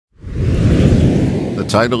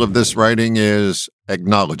title of this writing is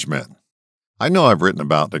Acknowledgement. I know I've written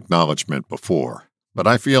about acknowledgement before, but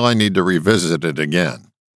I feel I need to revisit it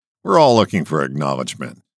again. We're all looking for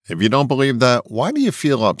acknowledgement. If you don't believe that, why do you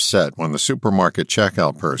feel upset when the supermarket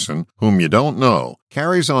checkout person, whom you don't know,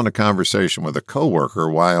 carries on a conversation with a coworker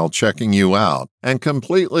while checking you out and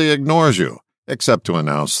completely ignores you, except to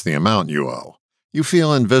announce the amount you owe? You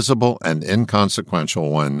feel invisible and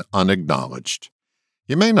inconsequential when unacknowledged.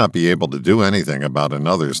 You may not be able to do anything about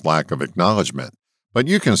another's lack of acknowledgement, but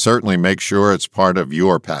you can certainly make sure it's part of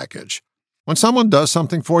your package. When someone does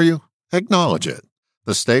something for you, acknowledge it.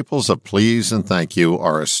 The staples of please and thank you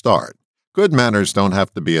are a start. Good manners don't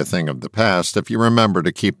have to be a thing of the past if you remember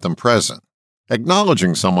to keep them present.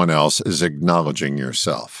 Acknowledging someone else is acknowledging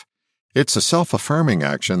yourself. It's a self-affirming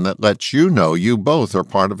action that lets you know you both are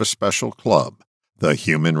part of a special club, the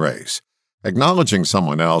human race. Acknowledging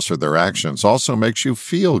someone else or their actions also makes you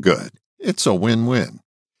feel good. It's a win-win.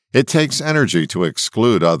 It takes energy to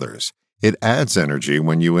exclude others. It adds energy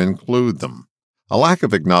when you include them. A lack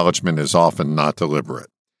of acknowledgement is often not deliberate.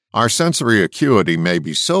 Our sensory acuity may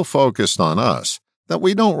be so focused on us that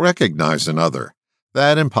we don't recognize another.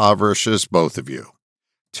 That impoverishes both of you.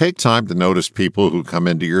 Take time to notice people who come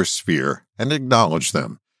into your sphere and acknowledge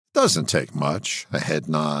them. It doesn't take much, a head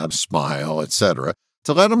nod, smile, etc.,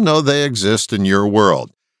 to let them know they exist in your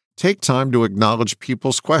world. Take time to acknowledge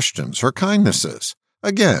people's questions or kindnesses.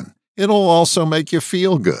 Again, it'll also make you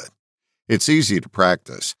feel good. It's easy to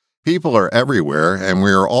practice. People are everywhere, and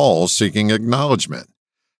we're all seeking acknowledgement.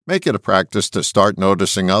 Make it a practice to start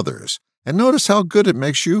noticing others, and notice how good it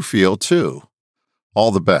makes you feel, too.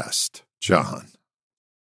 All the best, John.